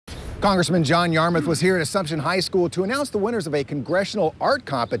Congressman Yarmuth was here at Assumption High School to announce the winners of a congressional art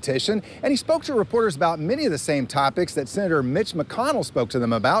competition, and he spoke to reporters about many of the same topics that Senator Mitch McConnell spoke to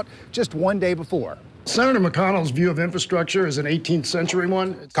them about just one day before. Senator McConnell's view of infrastructure is an 18th century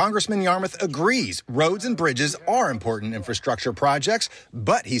one. Congressman Yarmuth agrees roads and bridges are important infrastructure projects,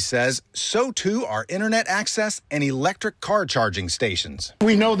 but he says so too are internet access and electric car charging stations.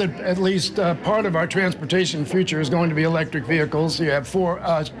 We know that at least part of our transportation future is going to be electric vehicles. You have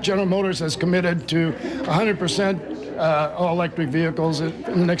General Motors has committed to 100% all electric vehicles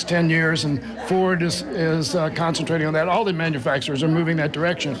in the next 10 years, and Ford is concentrating on that. All the manufacturers are moving that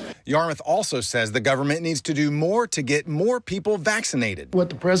direction. Yarmuth also says the government needs to do more to get more people vaccinated. What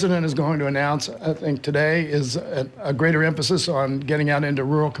the president is going to announce, I think, today is a greater emphasis on getting out into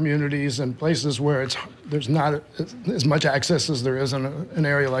rural communities and places where there's not as much access as there is in an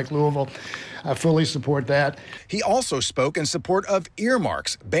area like Louisville. I fully support that. He also spoke in support of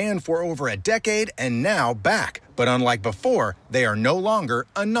earmarks, banned for over a decade and now back. But unlike before, they are no longer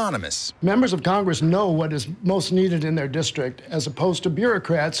anonymous. Members of Congress know what is most needed in their district, as opposed to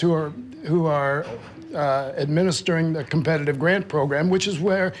bureaucrats who are administering the competitive grant program, which is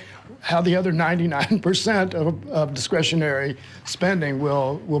how the other 99% of discretionary spending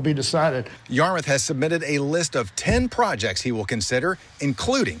will be decided. Yarmuth has submitted a list of 10 projects he will consider,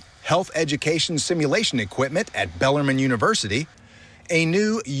 including health education simulation equipment at Bellarmine University, a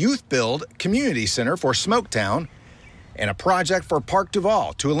new youth-build community center for Smoketown, and a project for Park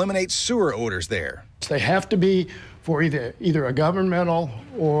Duval to eliminate sewer odors there. They have to be for either a governmental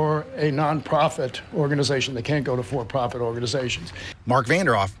or a nonprofit organization. They can't go to for-profit organizations. Mark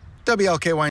Vanderhoff, WLKY.